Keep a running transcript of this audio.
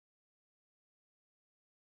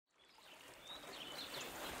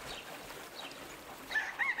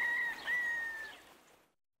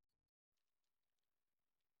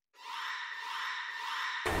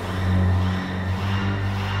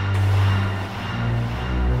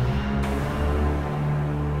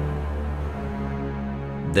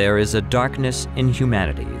There is a darkness in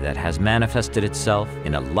humanity that has manifested itself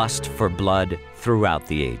in a lust for blood throughout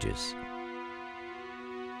the ages.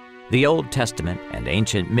 The Old Testament and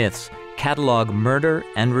ancient myths catalog murder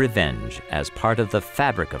and revenge as part of the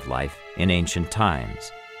fabric of life in ancient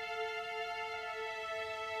times.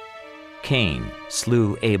 Cain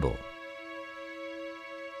slew Abel.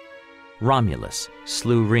 Romulus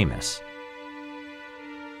slew Remus.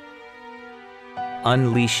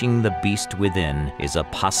 Unleashing the beast within is a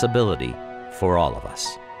possibility for all of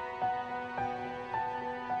us.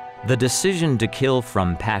 The decision to kill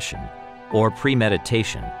from passion or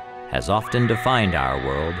premeditation has often defined our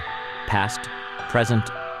world, past, present,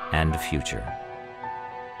 and future.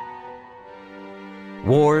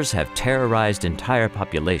 Wars have terrorized entire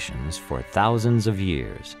populations for thousands of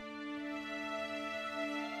years.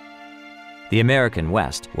 The American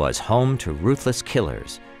West was home to ruthless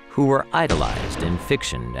killers who were idolized in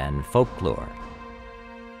fiction and folklore.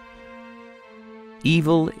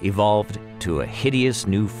 Evil evolved to a hideous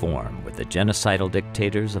new form with the genocidal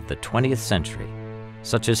dictators of the 20th century,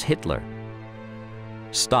 such as Hitler,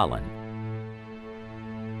 Stalin,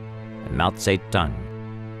 and Mao Zedong,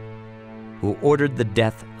 who ordered the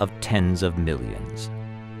death of tens of millions.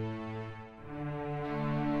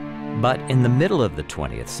 But in the middle of the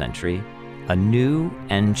 20th century, a new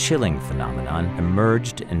and chilling phenomenon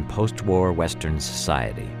emerged in post-war Western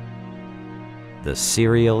society: the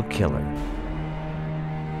serial killer.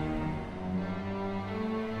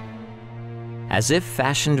 As if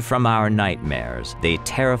fashioned from our nightmares, they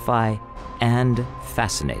terrify and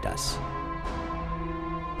fascinate us.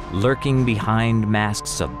 Lurking behind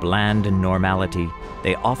masks of bland normality,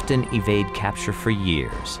 they often evade capture for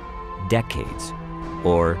years, decades,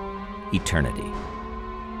 or eternity.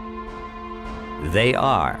 They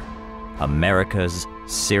are America's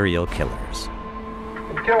serial killers.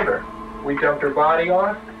 We killed her. We dumped her body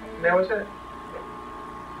off, and that was it.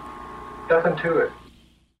 Nothing to it.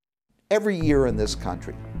 Every year in this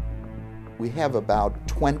country, we have about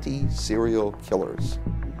 20 serial killers,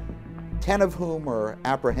 10 of whom are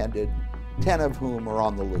apprehended, 10 of whom are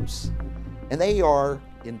on the loose. And they are,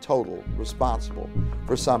 in total, responsible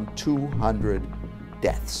for some 200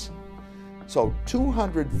 deaths. So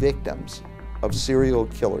 200 victims of serial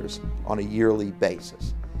killers on a yearly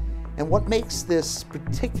basis. And what makes this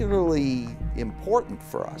particularly important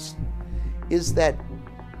for us is that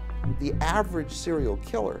the average serial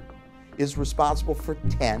killer is responsible for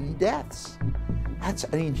 10 deaths. That's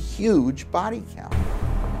a huge body count.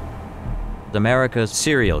 America's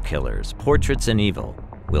Serial Killers, Portraits in Evil,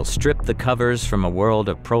 will strip the covers from a world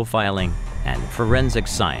of profiling and forensic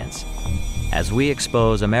science as we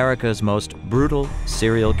expose America's most brutal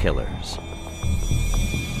serial killers.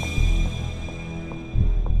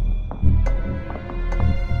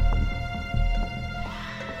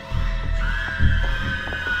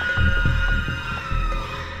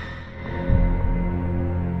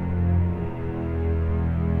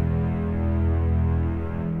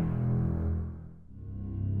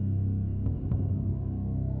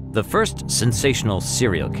 The first sensational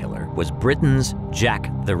serial killer was Britain's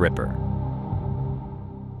Jack the Ripper.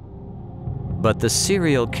 But the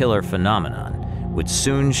serial killer phenomenon would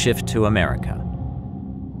soon shift to America.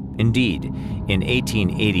 Indeed, in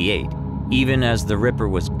 1888, even as the Ripper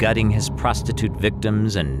was gutting his prostitute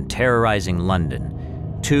victims and terrorizing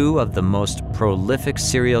London, two of the most prolific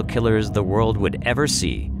serial killers the world would ever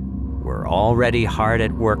see were already hard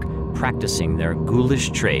at work practicing their ghoulish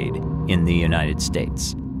trade in the United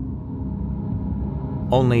States.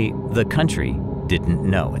 Only the country didn't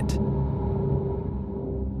know it.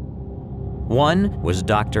 One was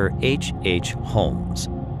Dr. H.H. Holmes,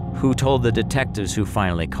 who told the detectives who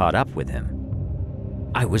finally caught up with him,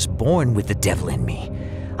 "I was born with the devil in me.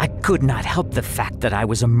 I could not help the fact that I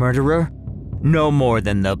was a murderer. No more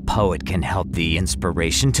than the poet can help the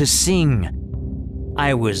inspiration to sing.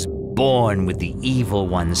 I was born with the evil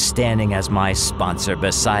one standing as my sponsor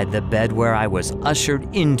beside the bed where I was ushered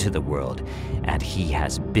into the world, and he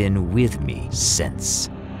has been with me since."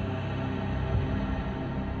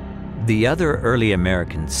 The other early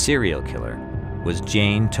American serial killer was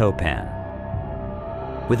Jane Toppan.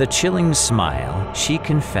 With a chilling smile, she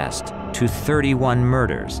confessed to 31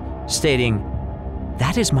 murders, stating,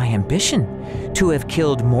 "That is my ambition, to have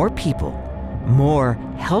killed more people, more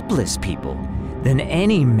helpless people, than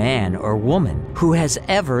any man or woman who has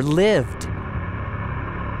ever lived."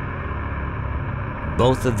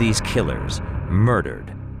 Both of these killers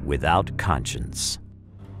murdered without conscience.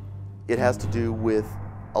 It has to do with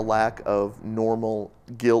a lack of normal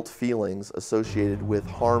guilt feelings associated with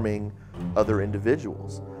harming other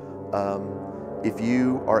individuals. If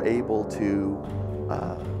you are able to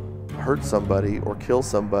hurt somebody or kill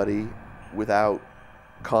somebody without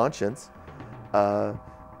conscience,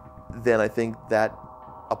 then I think that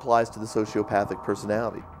applies to the sociopathic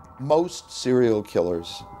personality. Most serial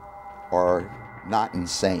killers are not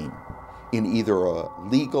insane in either a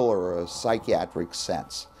legal or a psychiatric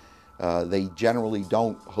sense. They generally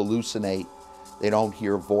don't hallucinate. They don't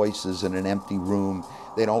hear voices in an empty room.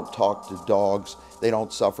 They don't talk to dogs. They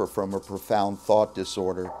don't suffer from a profound thought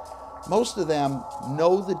disorder. Most of them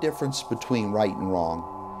know the difference between right and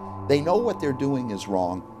wrong. They know what they're doing is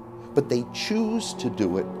wrong, but they choose to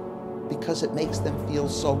do it because it makes them feel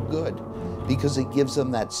so good, because it gives them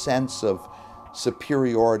that sense of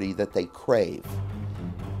superiority that they crave.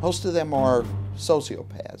 Most of them are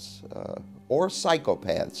sociopaths, or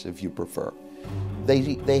psychopaths, if you prefer.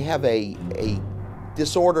 They have a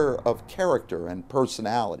disorder of character and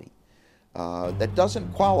personality that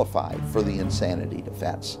doesn't qualify for the insanity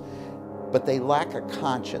defense. But they lack a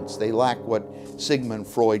conscience. They lack what Sigmund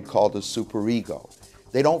Freud called a superego.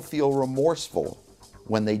 They don't feel remorseful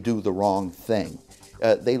when they do the wrong thing.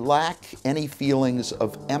 They lack any feelings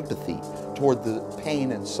of empathy toward the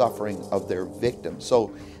pain and suffering of their victims.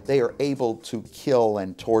 So they are able to kill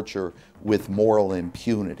and torture with moral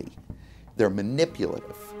impunity. They're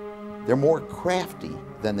manipulative. They're more crafty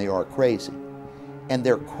than they are crazy. And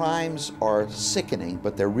their crimes are sickening,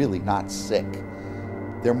 but they're really not sick.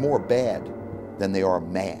 They're more bad than they are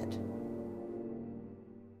mad.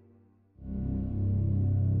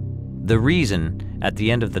 The reason, at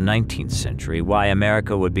the end of the 19th century, why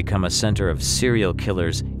America would become a center of serial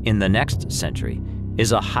killers in the next century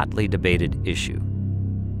is a hotly debated issue.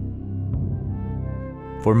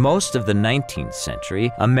 For most of the 19th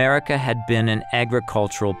century, America had been an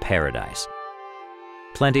agricultural paradise.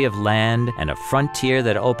 Plenty of land and a frontier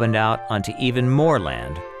that opened out onto even more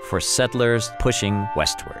land for settlers pushing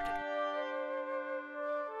westward.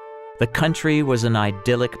 The country was an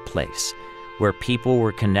idyllic place where people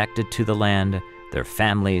were connected to the land, their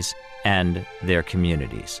families, and their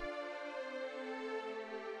communities.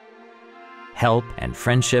 Help and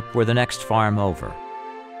friendship were the next farm over.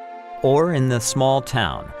 Or in the small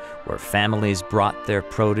town where families brought their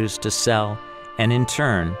produce to sell and in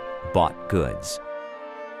turn bought goods.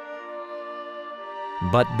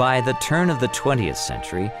 But by the turn of the 20th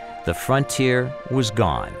century, the frontier was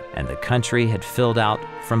gone and the country had filled out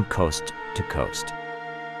from coast to coast.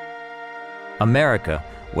 America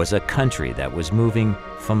was a country that was moving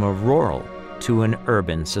from a rural to an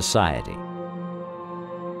urban society.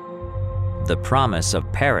 The promise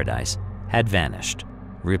of paradise had vanished,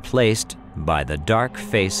 replaced by the dark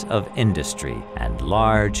face of industry and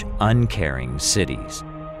large, uncaring cities.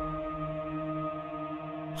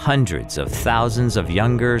 Hundreds of thousands of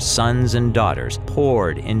younger sons and daughters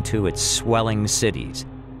poured into its swelling cities.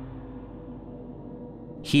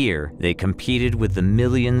 Here, they competed with the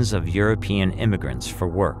millions of European immigrants for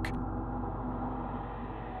work.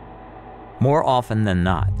 More often than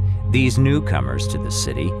not, these newcomers to the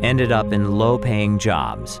city ended up in low-paying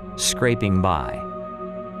jobs, scraping by.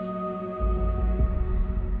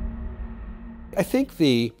 I think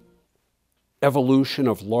the evolution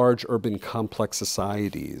of large urban complex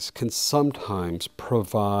societies can sometimes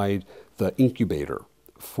provide the incubator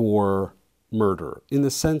for murder, in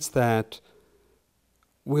the sense that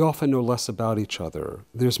we often know less about each other.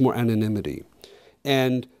 There's more anonymity.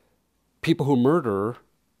 And people who murder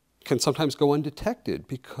can sometimes go undetected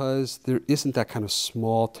because there isn't that kind of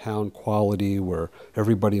small town quality where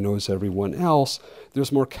everybody knows everyone else.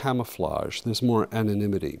 There's more camouflage, there's more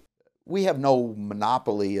anonymity. We have no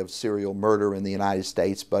monopoly of serial murder in the United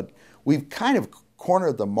States, but we've kind of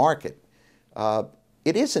cornered the market.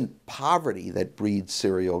 It isn't poverty that breeds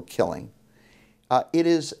serial killing. It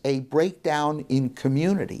is a breakdown in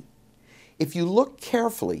community. If you look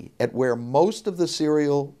carefully at where most of the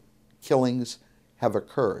serial killings have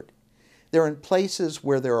occurred, they're in places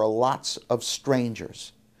where there are lots of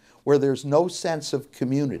strangers, where there's no sense of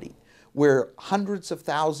community, where hundreds of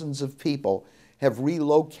thousands of people have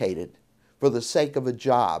relocated for the sake of a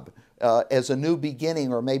job, as a new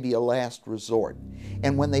beginning or maybe a last resort.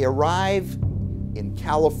 And when they arrive in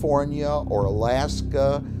California or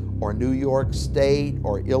Alaska or New York State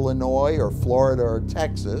or Illinois or Florida or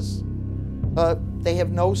Texas, they have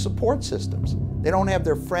no support systems. They don't have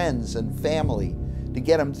their friends and family to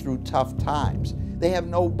get them through tough times. They have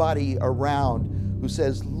nobody around who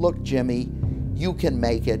says, look, Jimmy, you can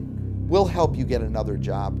make it. We'll help you get another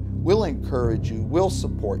job. We'll encourage you. We'll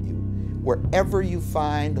support you. Wherever you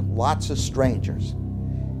find lots of strangers,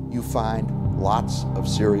 you find lots of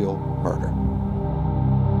serial murder.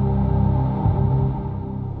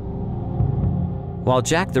 While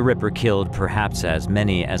Jack the Ripper killed perhaps as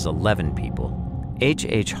many as 11 people,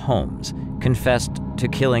 H.H. Holmes confessed to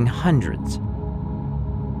killing hundreds.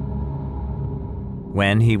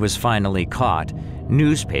 When he was finally caught,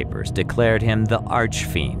 newspapers declared him the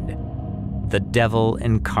archfiend, the devil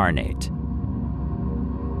incarnate.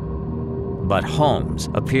 But Holmes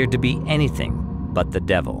appeared to be anything but the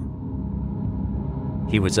devil.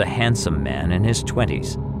 He was a handsome man in his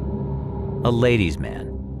 20s, a ladies' man,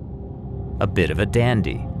 a bit of a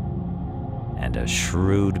dandy, and a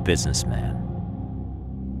shrewd businessman.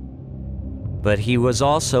 But he was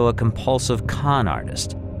also a compulsive con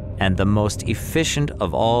artist and the most efficient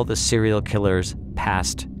of all the serial killers,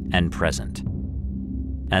 past and present.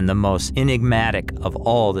 And the most enigmatic of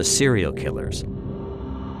all the serial killers.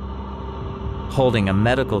 Holding a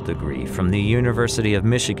medical degree from the University of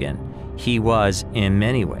Michigan, he was, in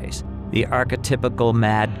many ways, the archetypical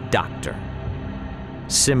mad doctor,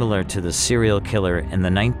 similar to the serial killer in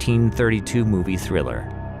the 1932 movie thriller,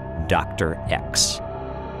 Dr. X.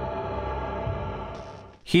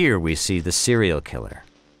 Here we see the serial killer.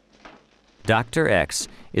 Dr. X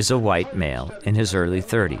is a white male in his early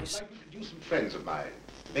 30s. Some friends of mine.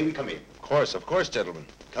 May we come in? Of course, gentlemen.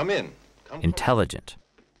 Come in. Intelligent,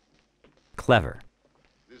 clever,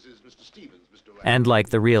 This is Mr. Stevens, Mr. and like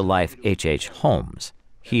the real-life H.H. Holmes,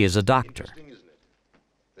 he is a doctor.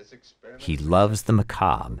 He loves the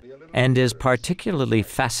macabre and is particularly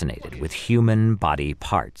fascinated with human body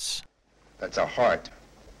parts. That's a heart.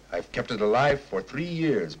 I've kept it alive for 3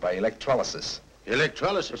 years by electrolysis.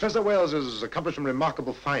 Electrolysis? Professor Wells has accomplished some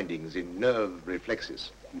remarkable findings in nerve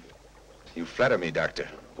reflexes. You flatter me, Doctor.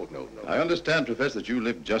 Oh, no. I understand, Professor, that you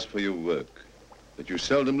live just for your work, that you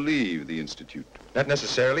seldom leave the Institute. Not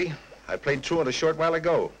necessarily. I played truant a short while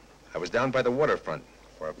ago. I was down by the waterfront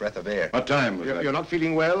for a breath of air. What time was that? You're not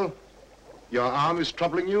feeling well? Your arm is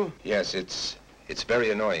troubling you? Yes, it's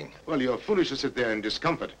very annoying. Well, you're foolish to sit there in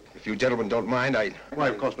discomfort. If you gentlemen don't mind, Why,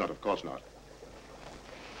 of course not.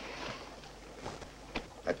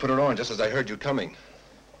 I put it on just as I heard you coming.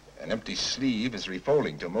 An empty sleeve is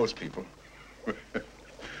refolding to most people.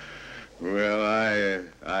 Well,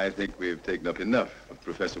 I think we've taken up enough of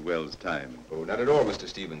Professor Wells' time. Oh, not at all, Mr.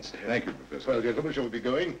 Stevens. Thank you, Professor. Well, gentlemen, shall we be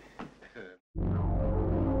going?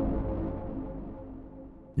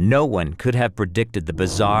 No one could have predicted the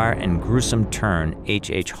bizarre and gruesome turn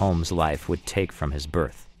H.H. Holmes' life would take from his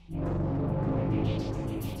birth.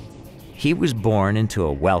 He was born into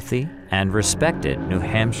a wealthy and respected New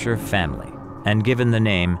Hampshire family and given the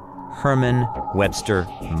name Herman Webster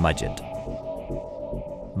Mudgett.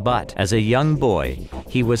 But as a young boy,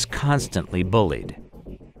 he was constantly bullied.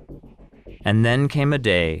 And then came a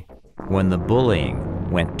day when the bullying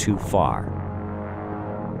went too far.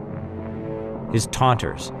 His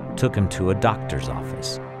taunters took him to a doctor's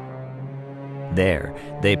office. There,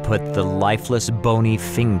 they put the lifeless, bony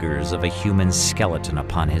fingers of a human skeleton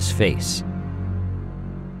upon his face.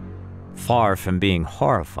 Far from being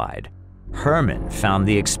horrified, Herman found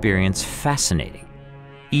the experience fascinating,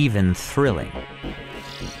 even thrilling.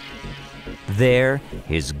 There,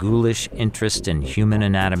 his ghoulish interest in human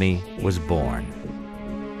anatomy was born.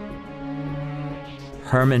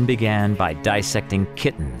 Herman began by dissecting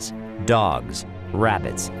kittens, dogs,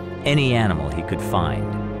 rabbits, any animal he could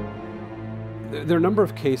find. There are a number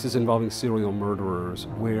of cases involving serial murderers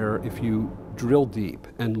where if you drill deep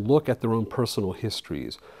and look at their own personal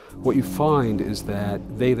histories, what you find is that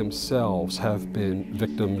they themselves have been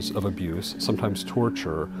victims of abuse, sometimes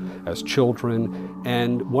torture, as children,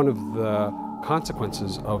 and one of the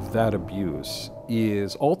consequences of that abuse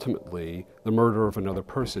is ultimately the murder of another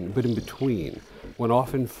person. But in between, one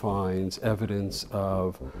often finds evidence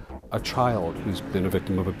of a child who's been a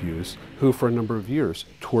victim of abuse, who for a number of years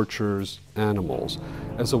tortures animals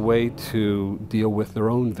as a way to deal with their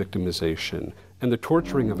own victimization. And the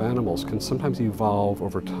torturing of animals can sometimes evolve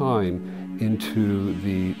over time into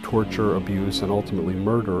the torture, abuse, and ultimately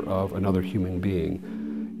murder of another human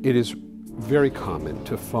being. It is very common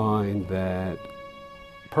to find that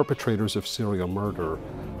perpetrators of serial murder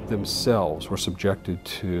themselves were subjected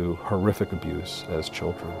to horrific abuse as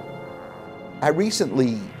children. I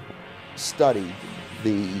recently studied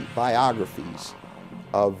the biographies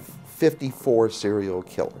of 54 serial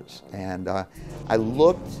killers, and I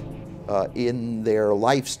looked in their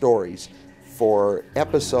life stories for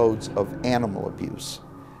episodes of animal abuse.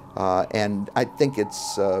 And I think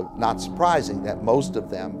it's not surprising that most of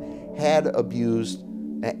them had abused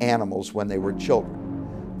animals when they were children.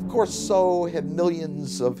 Of course, so have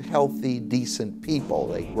millions of healthy, decent people.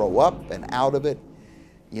 They grow up and out of it.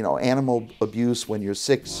 You know, animal abuse when you're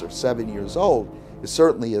 6 or 7 years old is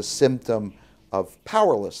certainly a symptom of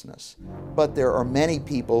powerlessness. But there are many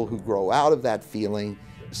people who grow out of that feeling.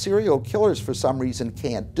 Serial killers, for some reason,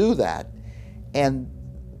 can't do that. And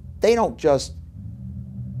they don't just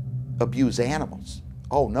abuse animals.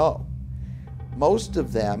 Oh, no. Most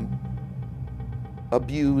of them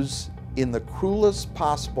abuse in the cruelest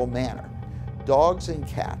possible manner. Dogs and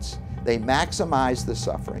cats, they maximize the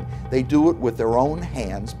suffering. They do it with their own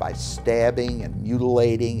hands by stabbing and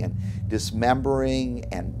mutilating and dismembering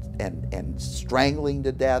and strangling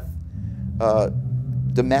to death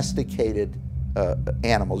domesticated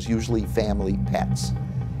animals, usually family pets.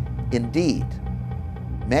 Indeed,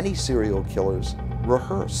 many serial killers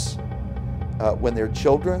rehearse. When they're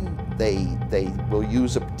children, they will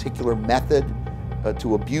use a particular method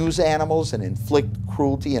to abuse animals and inflict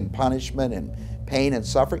cruelty and punishment and pain and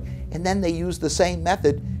suffering, and then they use the same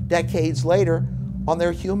method decades later on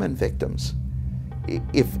their human victims.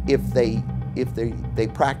 If they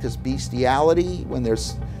practice bestiality when they're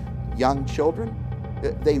young children,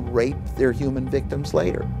 they rape their human victims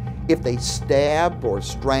later. If they stab or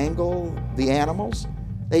strangle the animals,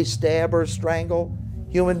 they stab or strangle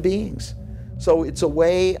human beings. So it's a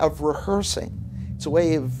way of rehearsing. It's a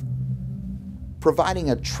way of providing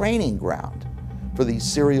a training ground for these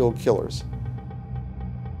serial killers.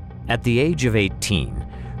 At the age of 18,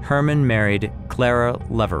 Herman married Clara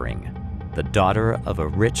Levering, the daughter of a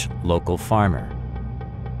rich local farmer.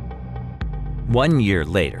 1 year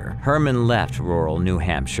later, Herman left rural New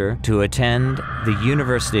Hampshire to attend the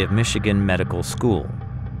University of Michigan Medical School.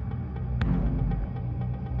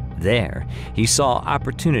 There, he saw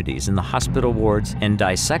opportunities in the hospital wards and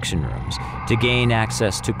dissection rooms to gain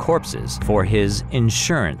access to corpses for his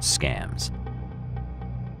insurance scams.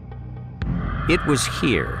 It was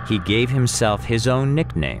here he gave himself his own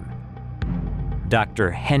nickname,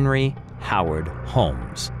 Dr. Henry Howard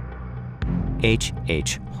Holmes,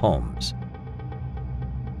 H.H. Holmes.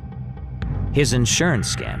 His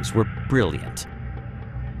insurance scams were brilliant.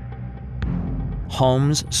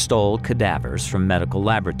 Holmes stole cadavers from medical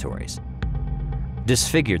laboratories,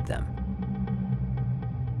 disfigured them,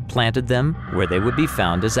 planted them where they would be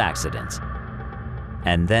found as accidents,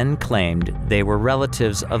 and then claimed they were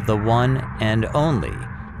relatives of the one and only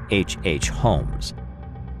H.H. Holmes.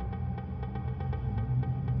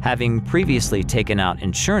 Having previously taken out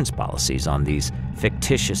insurance policies on these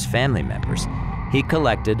fictitious family members, he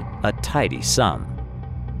collected a tidy sum,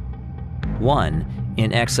 one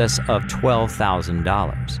in excess of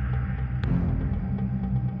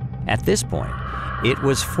 $12,000. At this point, it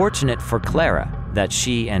was fortunate for Clara that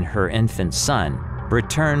she and her infant son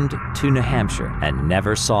returned to New Hampshire and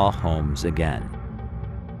never saw Holmes again.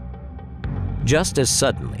 Just as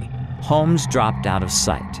suddenly, Holmes dropped out of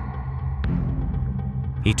sight.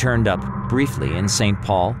 He turned up briefly in St.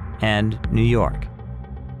 Paul and New York.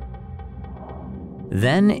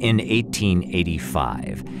 Then in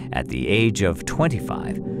 1885, at the age of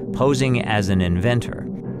 25, posing as an inventor,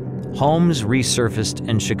 Holmes resurfaced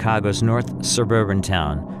in Chicago's north suburban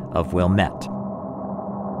town of Wilmette.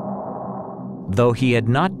 Though he had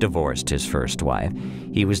not divorced his first wife,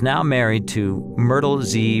 he was now married to Myrtle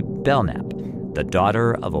Z. Belknap, the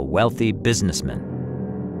daughter of a wealthy businessman,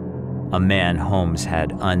 a man Holmes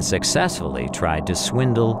had unsuccessfully tried to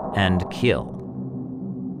swindle and kill.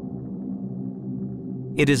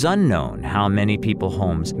 It is unknown how many people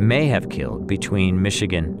Holmes may have killed between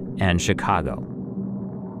Michigan and Chicago.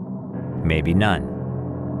 Maybe none.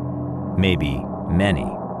 Maybe many.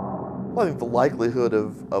 Well, I think the likelihood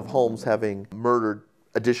of Holmes having murdered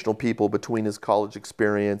additional people between his college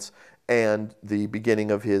experience and the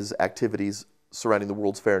beginning of his activities surrounding the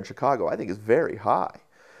World's Fair in Chicago, I think is very high.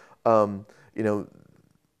 We're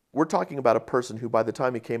talking about a person who, by the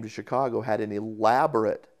time he came to Chicago, had an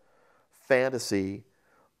elaborate fantasy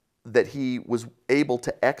that he was able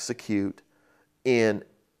to execute in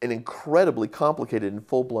an incredibly complicated and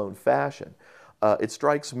full-blown fashion. It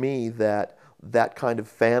strikes me that that kind of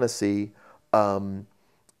fantasy and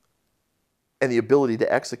the ability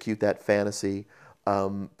to execute that fantasy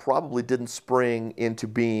probably didn't spring into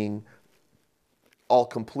being all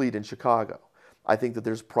complete in Chicago. I think that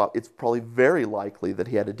it's probably very likely that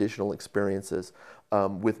he had additional experiences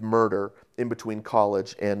with murder in between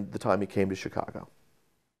college and the time he came to Chicago.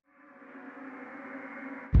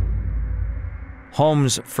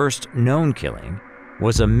 Holmes' first known killing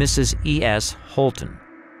was a Mrs. E.S. Holton.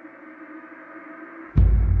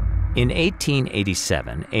 In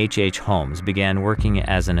 1887, H.H. Holmes began working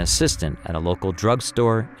as an assistant at a local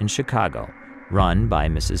drugstore in Chicago, run by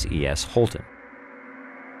Mrs. E.S. Holton.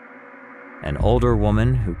 An older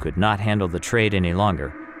woman who could not handle the trade any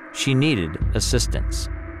longer, she needed assistance.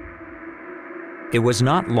 It was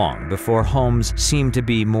not long before Holmes seemed to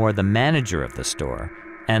be more the manager of the store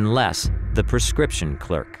and less the prescription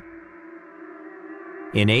clerk.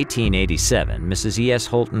 In 1887, Mrs. E.S.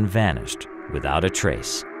 Holton vanished without a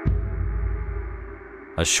trace.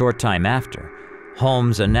 A short time after,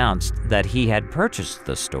 Holmes announced that he had purchased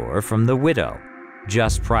the store from the widow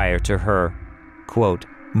just prior to her, quote,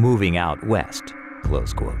 moving out west,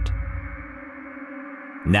 close quote.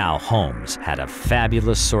 Now Holmes had a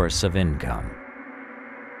fabulous source of income.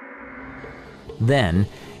 Then,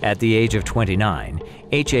 at the age of 29,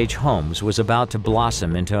 H.H. Holmes was about to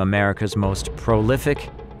blossom into America's most prolific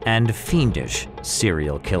and fiendish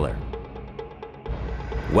serial killer.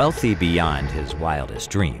 Wealthy beyond his wildest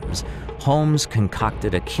dreams, Holmes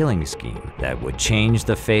concocted a killing scheme that would change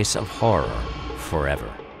the face of horror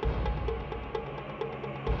forever.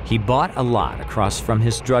 He bought a lot across from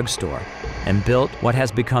his drugstore and built what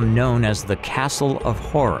has become known as the Castle of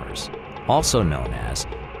Horrors, also known as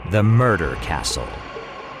the Murder Castle.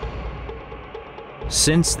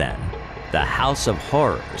 Since then, the House of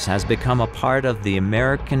Horrors has become a part of the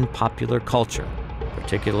American popular culture,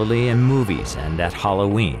 particularly in movies and at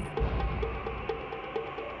Halloween.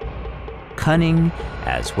 Cunning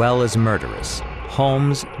as well as murderous,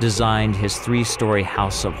 Holmes designed his three-story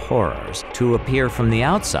House of Horrors to appear from the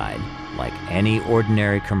outside like any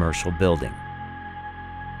ordinary commercial building.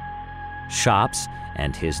 Shops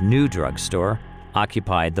and his new drugstore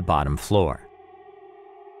occupied the bottom floor.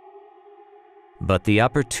 But the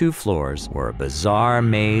upper two floors were a bizarre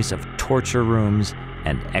maze of torture rooms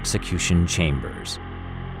and execution chambers.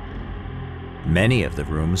 Many of the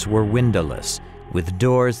rooms were windowless, with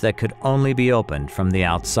doors that could only be opened from the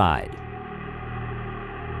outside.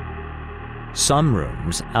 Some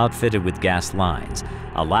rooms, outfitted with gas lines,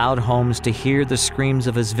 allowed Holmes to hear the screams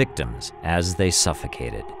of his victims as they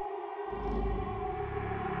suffocated.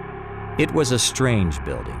 It was a strange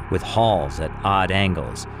building with halls at odd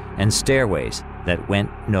angles and stairways that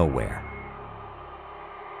went nowhere.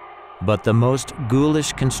 But the most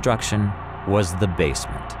ghoulish construction was the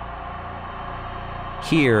basement.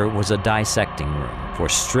 Here was a dissecting room for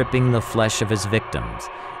stripping the flesh of his victims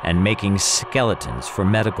and making skeletons for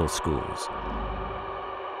medical schools.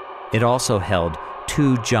 It also held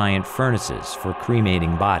 2 giant furnaces for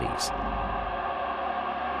cremating bodies.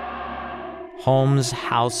 Holmes'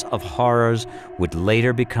 House of Horrors would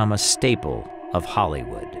later become a staple of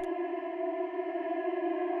Hollywood.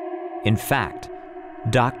 In fact,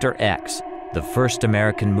 Dr. X, the first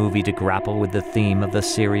American movie to grapple with the theme of the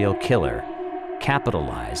serial killer,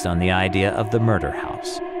 capitalized on the idea of the murder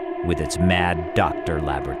house with its mad doctor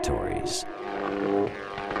laboratories.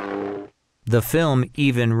 The film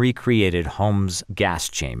even recreated Holmes' gas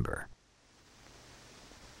chamber.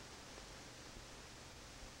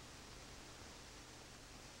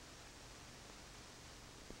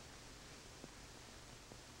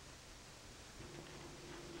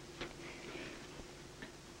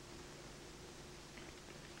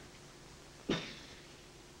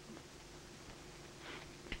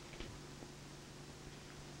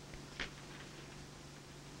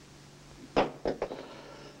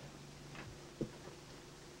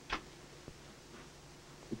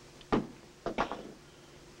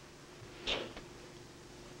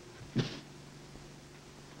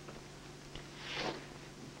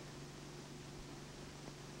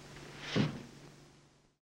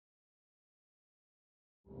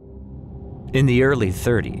 In the early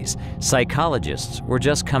 30s, psychologists were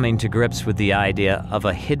just coming to grips with the idea of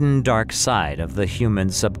a hidden dark side of the human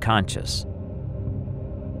subconscious.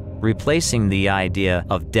 Replacing the idea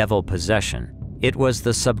of devil possession, it was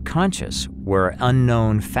the subconscious where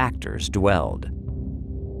unknown factors dwelled.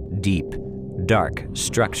 Deep, dark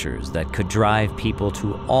structures that could drive people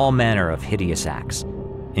to all manner of hideous acts,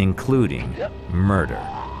 including murder.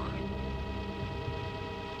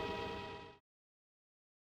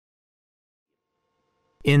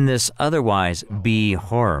 In this otherwise B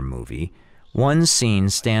horror movie, one scene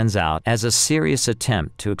stands out as a serious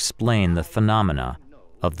attempt to explain the phenomena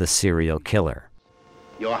of the serial killer.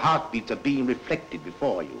 Your heartbeats are being reflected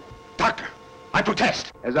before you. Doctor, I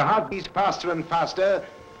protest! As the heart beats faster and faster,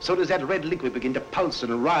 so does that red liquid begin to pulse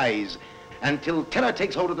and rise until terror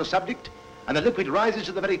takes hold of the subject and the liquid rises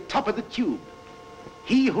to the very top of the tube.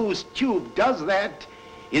 He whose tube does that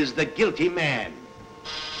is the guilty man.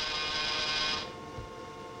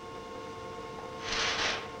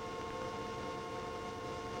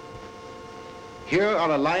 Here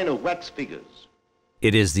are a line of wax figures.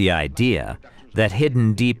 It is the idea that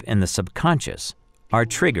hidden deep in the subconscious are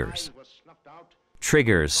triggers.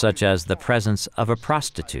 Triggers such as the presence of a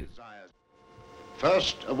prostitute.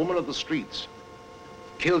 First, a woman of the streets,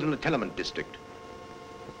 killed in a tenement district.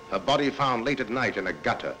 Her body found late at night in a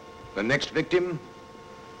gutter. The next victim,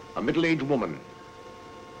 a middle-aged woman,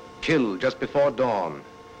 killed just before dawn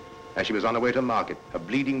as she was on her way to market. A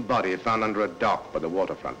bleeding body found under a dock by the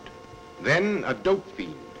waterfront. Then a dope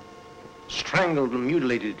fiend, strangled and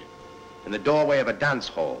mutilated in the doorway of a dance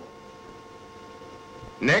hall.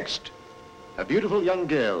 Next, a beautiful young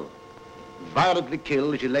girl, violently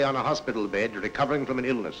killed as she lay on a hospital bed recovering from an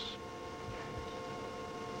illness.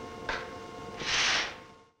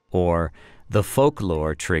 Or the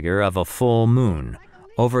folklore trigger of a full moon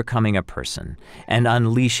overcoming a person and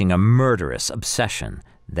unleashing a murderous obsession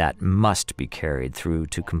that must be carried through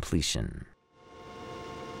to completion.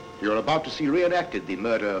 You're about to see reenacted the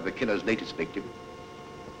murder of the killer's latest victim,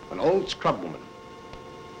 an old scrub woman.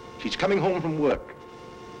 She's coming home from work.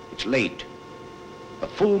 It's late. A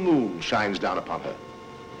full moon shines down upon her.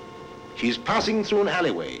 She's passing through an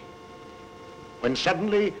alleyway when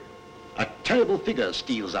suddenly a terrible figure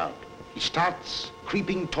steals out. He starts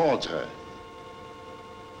creeping towards her.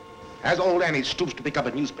 As old Annie stoops to pick up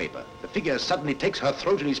a newspaper, the figure suddenly takes her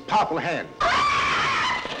throat in his powerful hand.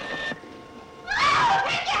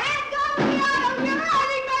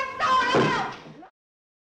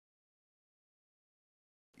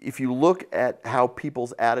 If you look at how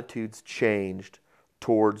people's attitudes changed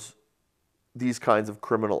towards these kinds of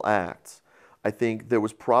criminal acts, I think there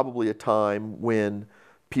was probably a time when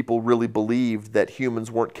people really believed that humans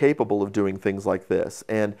weren't capable of doing things like this,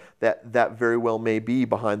 and that very well may be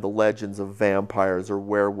behind the legends of vampires or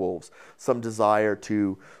werewolves, some desire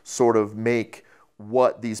to sort of make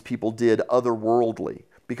what these people did otherworldly,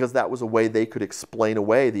 because that was a way they could explain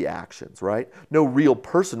away the actions, right? No real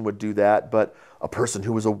person would do that, but a person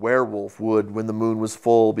who was a werewolf would when the moon was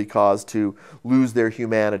full, because to lose their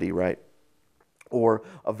humanity, right? Or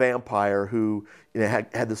a vampire who, you know,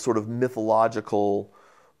 had this sort of mythological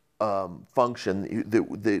function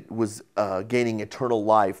that was gaining eternal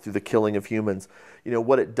life through the killing of humans. You know,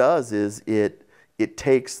 what it does is it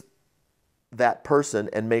takes that person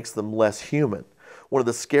and makes them less human. One of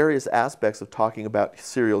the scariest aspects of talking about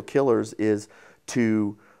serial killers is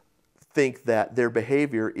to think that their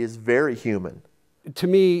behavior is very human. To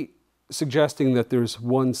me, suggesting that there's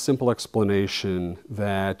one simple explanation,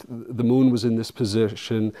 that the moon was in this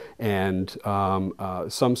position, and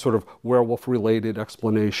some sort of werewolf-related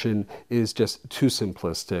explanation is just too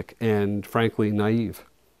simplistic and, frankly, naive.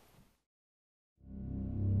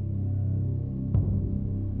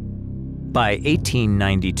 By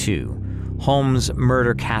 1892, Holmes'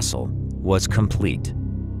 murder castle was complete.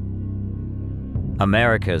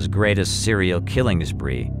 America's greatest serial killing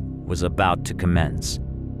spree was about to commence.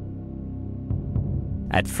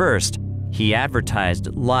 At first, he advertised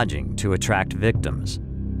lodging to attract victims.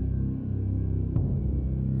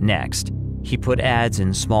 Next, he put ads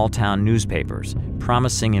in small-town newspapers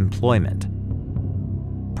promising employment,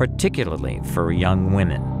 particularly for young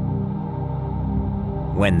women.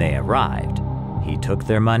 When they arrived, he took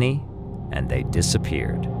their money and they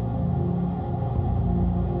disappeared.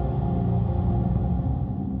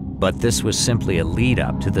 But this was simply a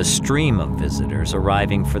lead-up to the stream of visitors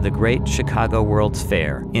arriving for the Great Chicago World's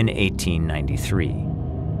Fair in 1893.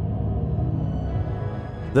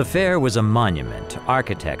 The fair was a monument to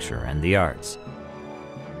architecture and the arts.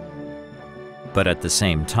 But at the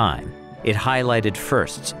same time, it highlighted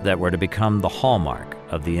firsts that were to become the hallmark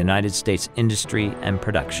of the United States industry and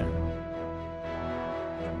production.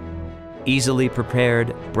 Easily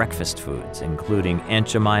prepared breakfast foods, including Aunt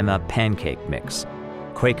Jemima pancake mix,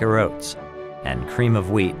 Quaker oats, and cream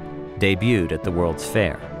of wheat, debuted at the World's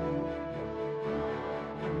Fair.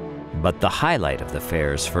 But the highlight of the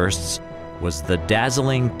fair's firsts was the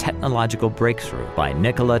dazzling technological breakthrough by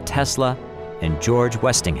Nikola Tesla and George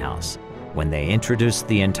Westinghouse when they introduced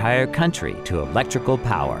the entire country to electrical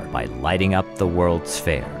power by lighting up the World's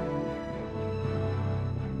Fair.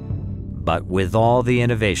 But with all the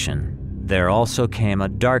innovation, there also came a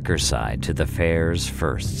darker side to the fair's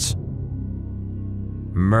firsts.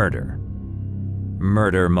 Murder.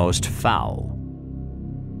 Murder most foul.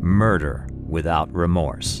 Murder without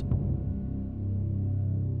remorse.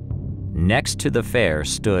 Next to the fair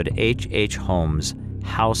stood H.H. Holmes'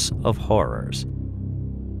 House of Horrors,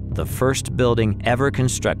 the first building ever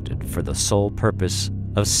constructed for the sole purpose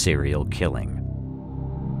of serial killing.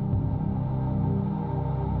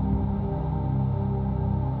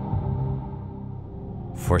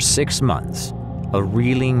 For 6 months, a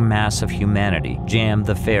reeling mass of humanity jammed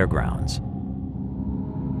the fairgrounds.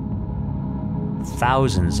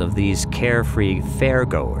 Thousands of these carefree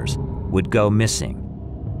fairgoers would go missing.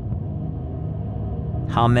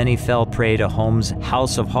 How many fell prey to Holmes'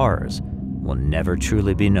 House of Horrors will never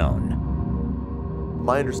truly be known.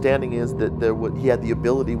 My understanding is that he had the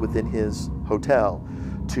ability within his hotel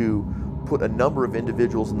to put a number of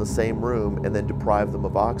individuals in the same room and then deprive them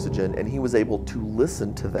of oxygen, and he was able to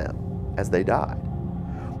listen to them as they died.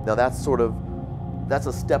 Now that's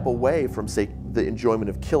a step away from, say, the enjoyment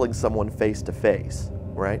of killing someone face to face,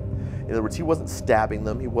 right? In other words, he wasn't stabbing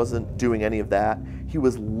them, he wasn't doing any of that. He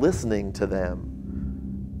was listening to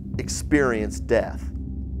them experience death.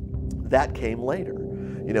 That came later.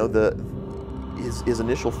 You know, his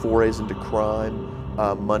initial forays into crime,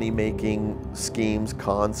 money-making schemes,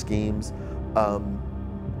 con schemes,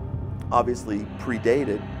 obviously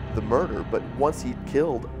predated the murder, but once he'd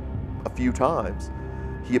killed a few times,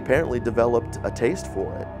 he apparently developed a taste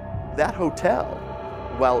for it. That hotel,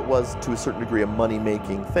 while it was to a certain degree a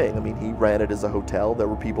money-making thing, I mean, he ran it as a hotel, there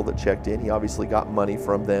were people that checked in, he obviously got money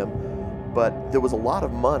from them, but there was a lot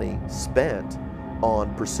of money spent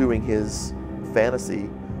on pursuing his fantasy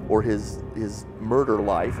or his murder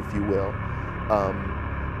life, if you will.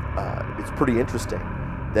 It's pretty interesting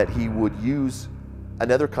that he would use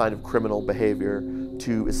another kind of criminal behavior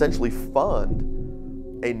to essentially fund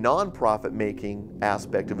a non-profit making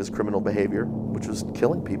aspect of his criminal behavior, which was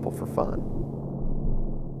killing people for fun.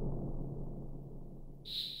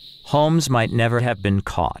 Holmes might never have been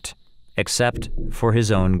caught, except for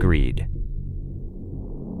his own greed.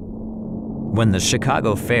 When the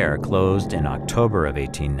Chicago Fair closed in October of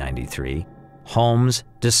 1893, Holmes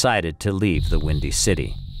decided to leave the Windy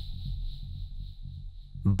City.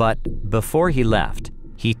 But before he left,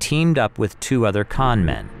 he teamed up with two other con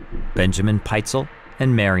men, Benjamin Pitezel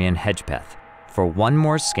and Marion Hedgepeth, for one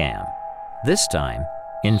more scam, this time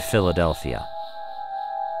in Philadelphia.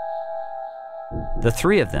 The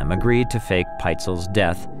three of them agreed to fake Pitezel's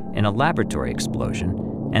death in a laboratory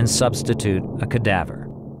explosion and substitute a cadaver.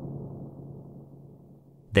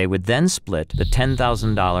 They would then split the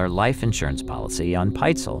 $10,000 life insurance policy on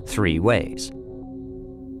Pitezel 3 ways.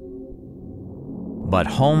 But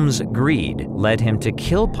Holmes' greed led him to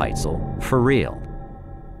kill Pitezel for real.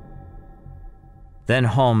 Then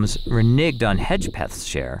Holmes reneged on Hedgepeth's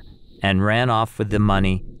share and ran off with the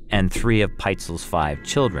money and 3 of Pitezel's 5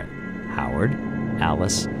 children, Howard,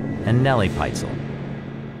 Alice, and Nellie Pitezel.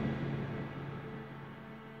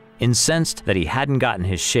 Incensed that he hadn't gotten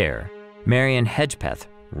his share, Marion Hedgepeth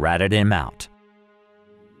ratted him out.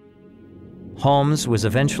 Holmes was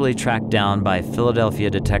eventually tracked down by Philadelphia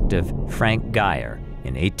detective Frank Geyer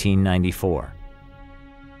in 1894.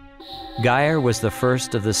 Geyer was the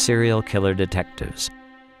first of the serial killer detectives.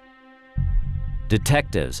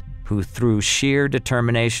 Detectives who, through sheer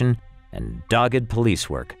determination and dogged police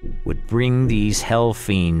work, would bring these hell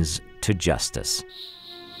fiends to justice.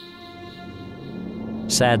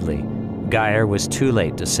 Sadly, Geyer was too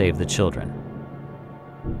late to save the children.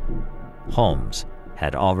 Holmes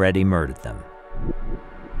had already murdered them.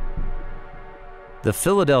 The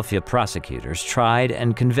Philadelphia prosecutors tried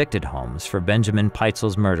and convicted Holmes for Benjamin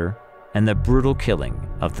Pitezel's murder and the brutal killing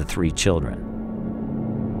of the 3 children.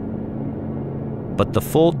 But the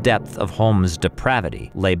full depth of Holmes'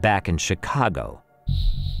 depravity lay back in Chicago.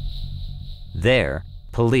 There,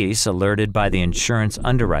 police, alerted by the insurance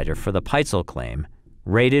underwriter for the Pitezel claim,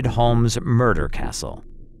 raided Holmes' murder castle.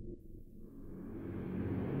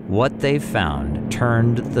 What they found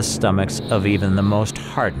turned the stomachs of even the most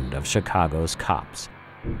hardened of Chicago's cops.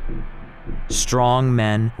 Strong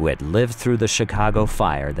men who had lived through the Chicago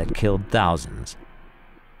fire that killed thousands.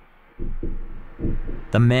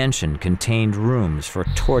 The mansion contained rooms for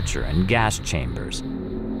torture and gas chambers.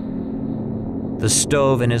 The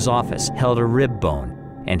stove in his office held a rib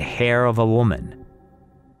bone and hair of a woman.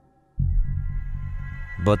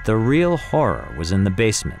 But the real horror was in the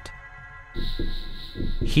basement.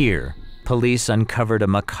 Here, police uncovered a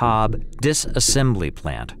macabre disassembly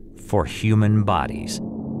plant for human bodies.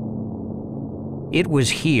 It was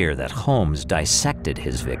here that Holmes dissected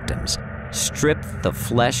his victims, stripped the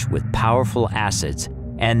flesh with powerful acids,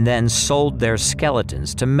 and then sold their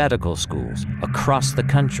skeletons to medical schools across the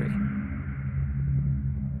country.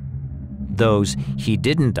 Those he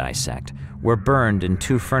didn't dissect were burned in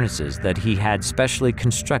 2 furnaces that he had specially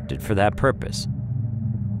constructed for that purpose,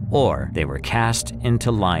 or they were cast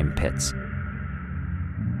into lime pits.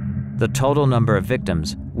 The total number of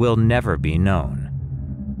victims will never be known,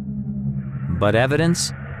 but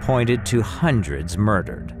evidence pointed to hundreds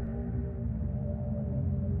murdered.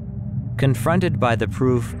 Confronted by the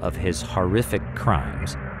proof of his horrific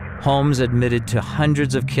crimes, Holmes admitted to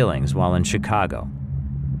hundreds of killings while in Chicago.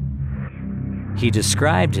 He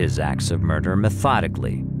described his acts of murder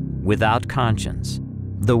methodically, without conscience,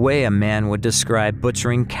 the way a man would describe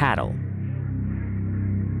butchering cattle.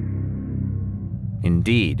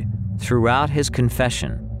 Indeed, Throughout his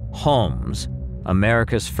confession, Holmes,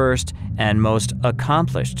 America's first and most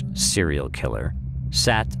accomplished serial killer,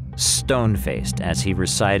 sat stone-faced as he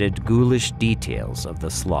recited ghoulish details of the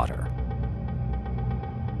slaughter.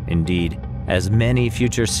 Indeed, as many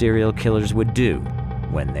future serial killers would do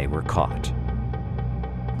when they were caught.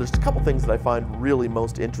 There's a couple things that I find really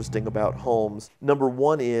most interesting about Holmes. Number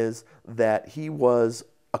one is that he was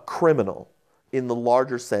a criminal in the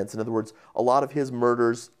larger sense. In other words, a lot of his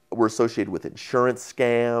murders were associated with insurance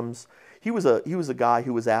scams. He was a guy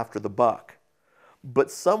who was after the buck.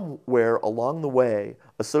 But somewhere along the way,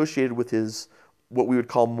 associated with his, what we would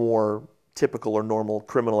call more typical or normal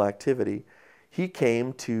criminal activity, he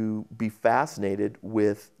came to be fascinated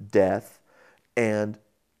with death, and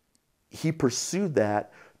he pursued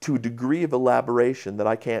that to a degree of elaboration that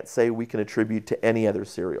I can't say we can attribute to any other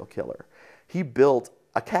serial killer. He built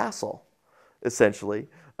a castle, essentially,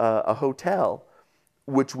 a hotel,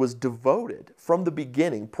 which was devoted from the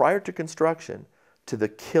beginning, prior to construction, to the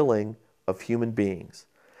killing of human beings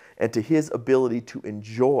and to his ability to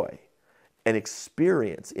enjoy and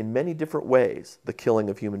experience in many different ways the killing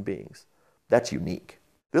of human beings. That's unique.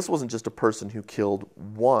 This wasn't just a person who killed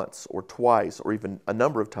once or twice or even a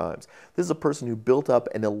number of times. This is a person who built up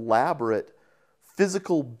an elaborate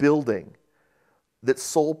physical building that's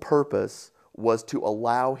sole purpose was to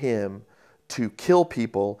allow him to kill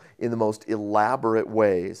people in the most elaborate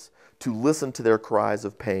ways, to listen to their cries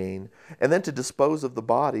of pain, and then to dispose of the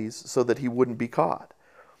bodies so that he wouldn't be caught.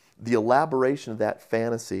 The elaboration of that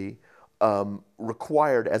fantasy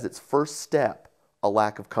required as its first step a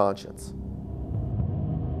lack of conscience.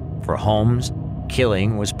 For Holmes,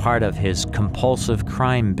 killing was part of his compulsive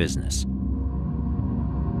crime business.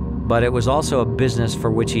 But it was also a business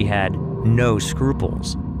for which he had no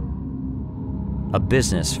scruples. A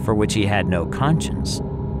business for which he had no conscience,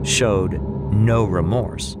 showed no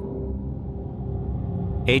remorse.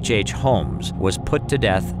 H.H. Holmes was put to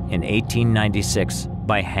death in 1896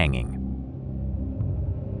 by hanging.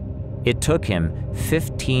 It took him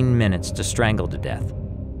 15 minutes to strangle to death,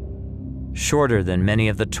 shorter than many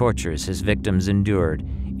of the tortures his victims endured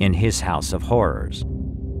in his house of horrors.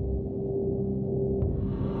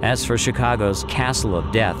 As for Chicago's Castle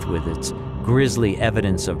of Death with its grisly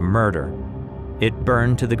evidence of murder, it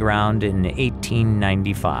burned to the ground in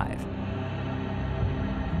 1895,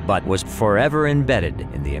 but was forever embedded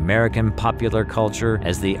in the American popular culture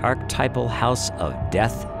as the archetypal house of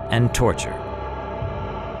death and torture.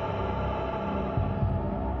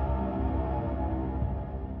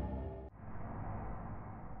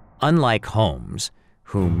 Unlike Holmes,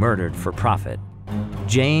 who murdered for profit,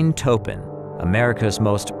 Jane Toppan, America's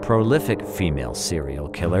most prolific female serial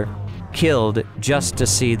killer, killed just to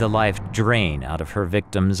see the life drain out of her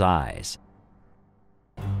victims' eyes.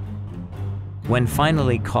 When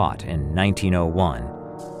finally caught in 1901,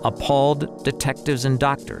 appalled detectives and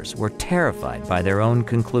doctors were terrified by their own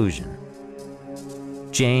conclusion.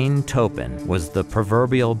 Jane Toppan was the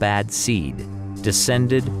proverbial bad seed,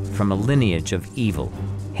 descended from a lineage of evil,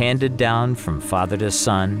 handed down from father to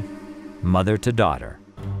son, mother to daughter.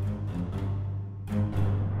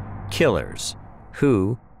 Killers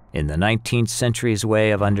who, in the 19th century's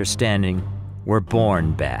way of understanding, were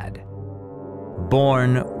born bad,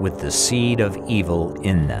 born with the seed of evil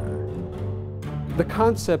in them. The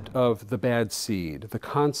concept of the bad seed, the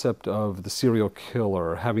concept of the serial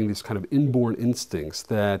killer having these kind of inborn instincts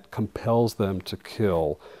that compels them to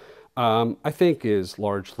kill, I think is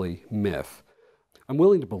largely myth. I'm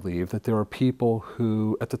willing to believe that there are people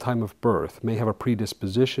who, at the time of birth, may have a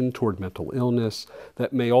predisposition toward mental illness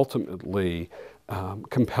that may ultimately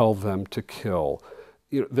compel them to kill.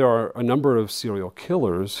 There are a number of serial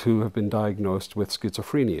killers who have been diagnosed with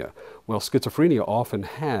schizophrenia. Well, schizophrenia often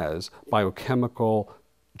has biochemical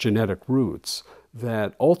genetic roots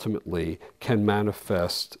that ultimately can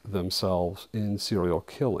manifest themselves in serial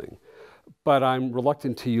killing. But I'm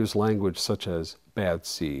reluctant to use language such as bad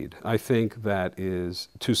seed. I think that is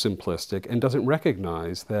too simplistic and doesn't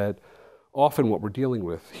recognize that often what we're dealing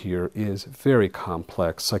with here is very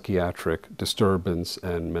complex psychiatric disturbance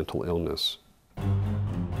and mental illness.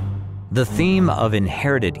 The theme of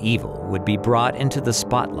inherited evil would be brought into the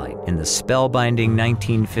spotlight in the spellbinding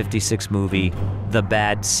 1956 movie The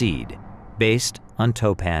Bad Seed, based on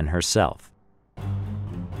Toppan herself.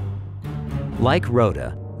 Like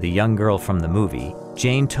Rhoda, the young girl from the movie,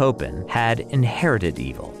 Jane Toppan had inherited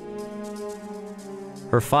evil.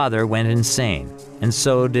 Her father went insane, and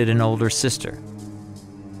so did an older sister.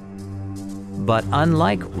 But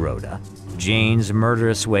unlike Rhoda, Jane's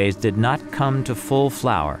murderous ways did not come to full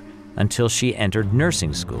flower until she entered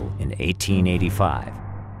nursing school in 1885.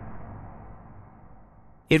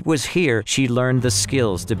 It was here she learned the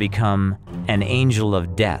skills to become an angel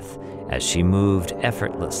of death as she moved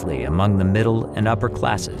effortlessly among the middle and upper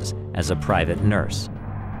classes as a private nurse.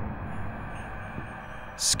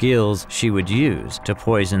 Skills she would use to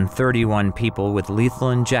poison 31 people with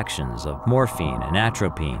lethal injections of morphine and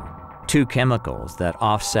atropine, two chemicals that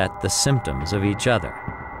offset the symptoms of each other.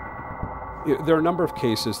 There are a number of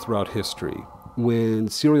cases throughout history when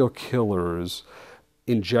serial killers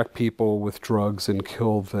inject people with drugs and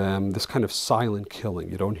kill them, this kind of silent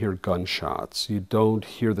killing. You don't hear gunshots. You don't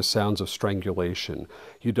hear the sounds of strangulation.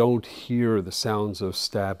 You don't hear the sounds of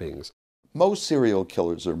stabbings. Most serial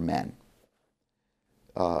killers are men.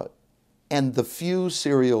 And the few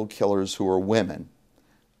serial killers who are women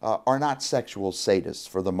are not sexual sadists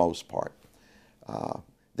for the most part.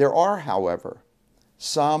 There are, however,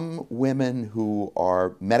 some women who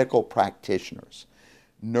are medical practitioners,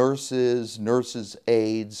 nurses'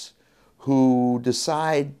 aides, who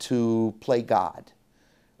decide to play God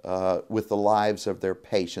with the lives of their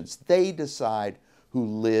patients. They decide who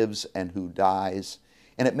lives and who dies,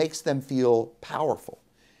 and it makes them feel powerful.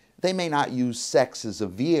 They may not use sex as a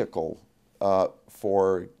vehicle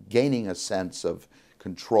for gaining a sense of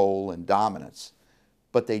control and dominance,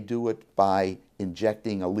 but they do it by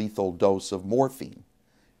injecting a lethal dose of morphine,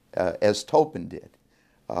 as Toppan did,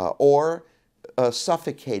 or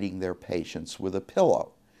suffocating their patients with a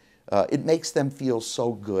pillow. It makes them feel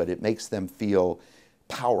so good. It makes them feel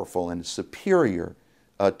powerful and superior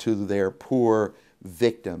to their poor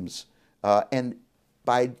victims. And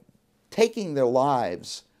by taking their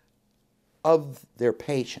lives of their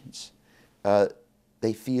patients,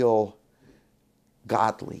 they feel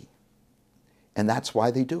godly. And that's why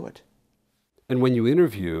they do it. And when you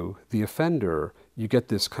interview the offender, you get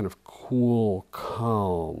this kind of cool,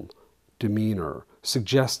 calm demeanor,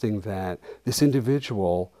 suggesting that this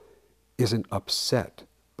individual isn't upset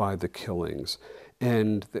by the killings.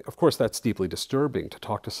 And of course, that's deeply disturbing to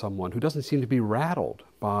talk to someone who doesn't seem to be rattled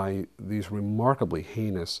by these remarkably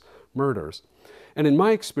heinous murders. And in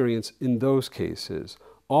my experience, in those cases,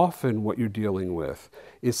 often what you're dealing with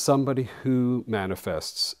is somebody who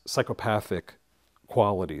manifests psychopathic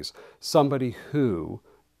qualities, somebody who,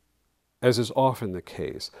 as is often the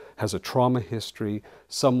case, has a trauma history,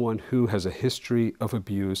 someone who has a history of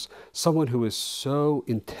abuse, someone who is so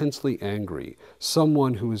intensely angry,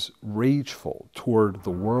 someone who is rageful toward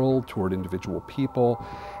the world, toward individual people,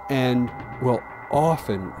 and will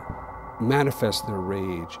often manifest their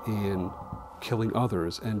rage in killing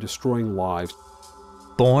others and destroying lives.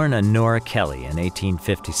 Born Honora Kelly in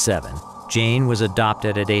 1857, Jane was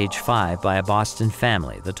adopted at age 5 by a Boston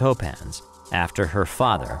family, the Toppans, after her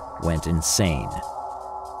father went insane.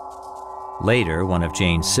 Later, one of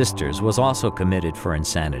Jane's sisters was also committed for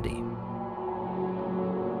insanity.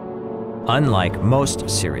 Unlike most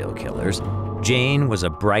serial killers, Jane was a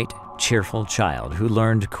bright, cheerful child who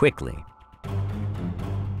learned quickly.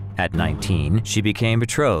 At 19, she became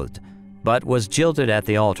betrothed, but was jilted at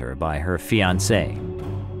the altar by her fiancé.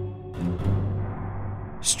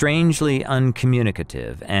 Strangely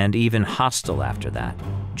uncommunicative and even hostile after that,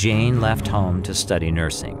 Jane left home to study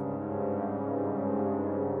nursing.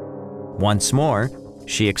 Once more,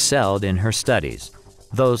 she excelled in her studies,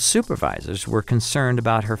 though supervisors were concerned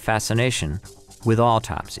about her fascination with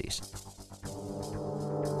autopsies.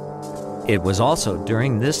 It was also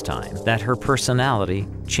during this time that her personality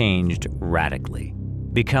changed radically,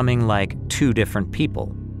 becoming like two different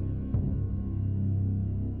people.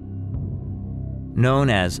 Known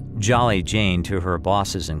as Jolly Jane to her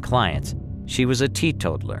bosses and clients, she was a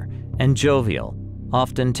teetotaler and jovial,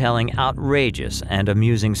 often telling outrageous and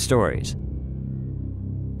amusing stories.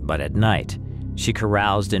 But at night, she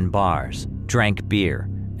caroused in bars, drank beer,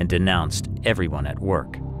 and denounced everyone at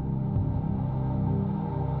work.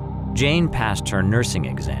 Jane passed her nursing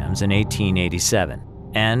exams in 1887,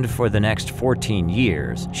 and for the next 14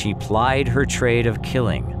 years, she plied her trade of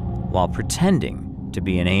killing while pretending to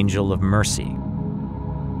be an angel of mercy.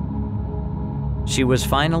 She was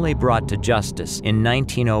finally brought to justice in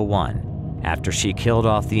 1901 after she killed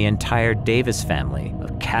off the entire Davis family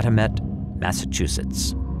of Calumet,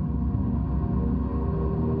 Massachusetts.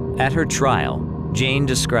 At her trial, Jane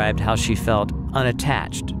described how she felt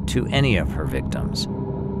unattached to any of her victims.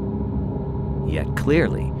 Yet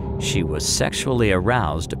clearly, she was sexually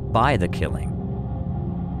aroused by the killing.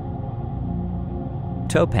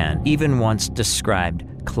 Toppan even once described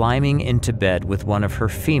climbing into bed with one of her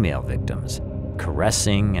female victims,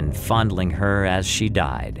 caressing and fondling her as she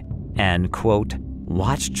died, and, quote,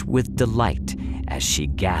 watched with delight as she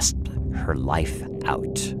gasped her life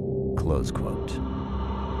out, close quote.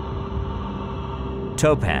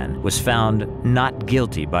 Toppan was found not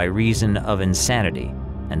guilty by reason of insanity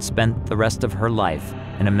and spent the rest of her life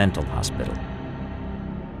in a mental hospital.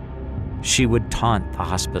 She would taunt the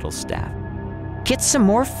hospital staff. "Get some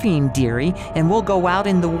morphine, dearie, and we'll go out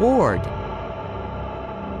in the ward."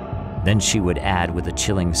 Then she would add with a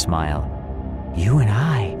chilling smile, "You and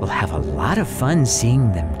I will have a lot of fun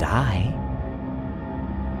seeing them die."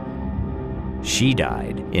 She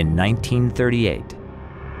died in 1938,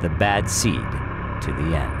 the bad seed to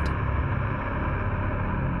the end.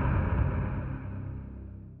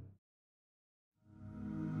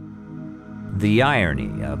 The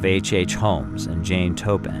irony of H.H. Holmes and Jane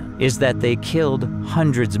Toppan is that they killed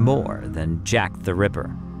hundreds more than Jack the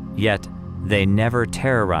Ripper, yet they never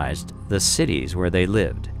terrorized the cities where they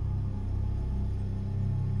lived.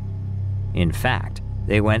 In fact,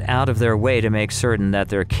 they went out of their way to make certain that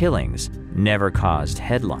their killings never caused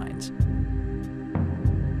headlines.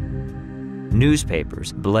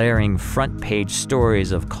 Newspapers blaring front-page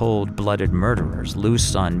stories of cold-blooded murderers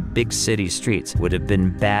loose on big city streets would have been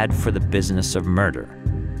bad for the business of murder.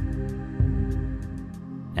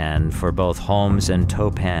 And for both Holmes and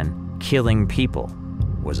Toppan, killing people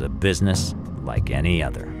was a business like any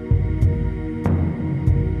other.